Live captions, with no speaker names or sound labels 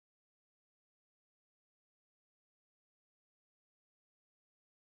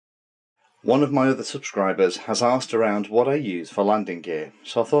One of my other subscribers has asked around what I use for landing gear,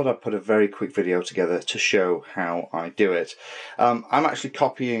 so I thought I'd put a very quick video together to show how I do it. I'm actually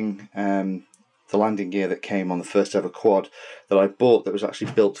copying the landing gear that came on the first ever quad that I bought that was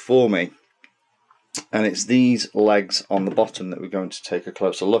actually built for me, and it's these legs on the bottom that we're going to take a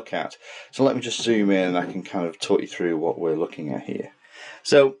closer look at. So let me just zoom in and I can kind of talk you through what we're looking at here.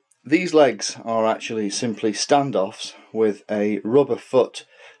 So these legs are actually simply standoffs with a rubber foot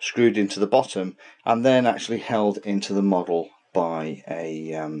screwed into the bottom and then actually held into the model by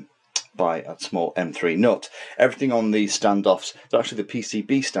a small M3 nut. Everything on these standoffs, so actually the PCB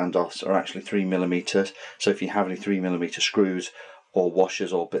standoffs, are actually 3mm, so if you have any 3mm screws or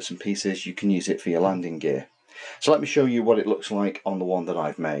washers or bits and pieces, you can use it for your landing gear. So let me show you what it looks like on the one that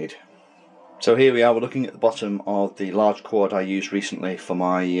I've made. So here we are, we're looking at the bottom of the large quad I used recently for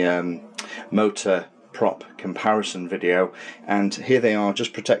my motor prop comparison video, and here they are,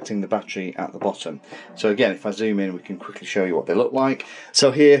 just protecting the battery at the bottom. So again, if I zoom in, we can quickly show you what they look like.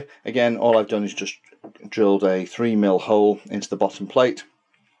 So here again, all I've done is just drilled a 3mm hole into the bottom plate,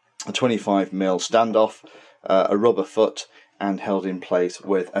 a 25mm standoff, a rubber foot, and held in place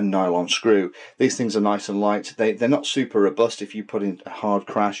with a nylon screw. These things are nice and light. They're not super robust. If you put in a hard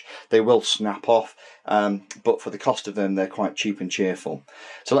crash, they will snap off, but for the cost of them, they're quite cheap and cheerful.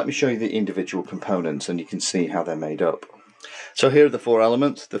 So let me show you the individual components and you can see how they're made up. So here are the four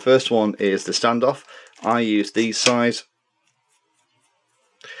elements. The first one is the standoff. I use these size,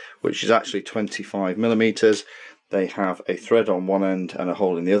 which is actually 25mm. They have a thread on one end and a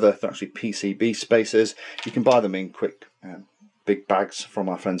hole in the other. They're actually PCB spacers. You can buy them in quick big bags from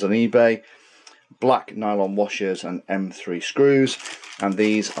our friends on eBay. Black nylon washers and M3 screws, and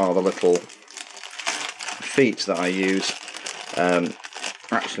these are the little feet that I use,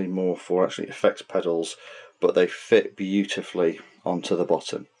 actually more for effects pedals, but they fit beautifully onto the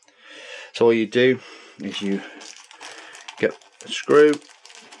bottom. So all you do is you get a screw,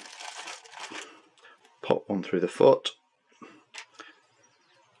 pop one through the foot,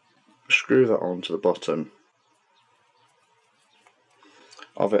 screw that onto the bottom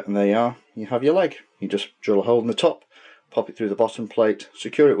of it, and there you are, you have your leg. You just drill a hole in the top, pop it through the bottom plate,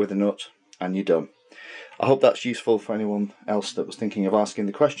 secure it with a nut, and you're done. I hope that's useful for anyone else that was thinking of asking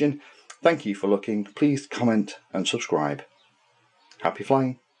the question. Thank you for looking. Please comment and subscribe. Happy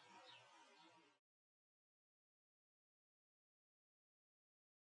flying.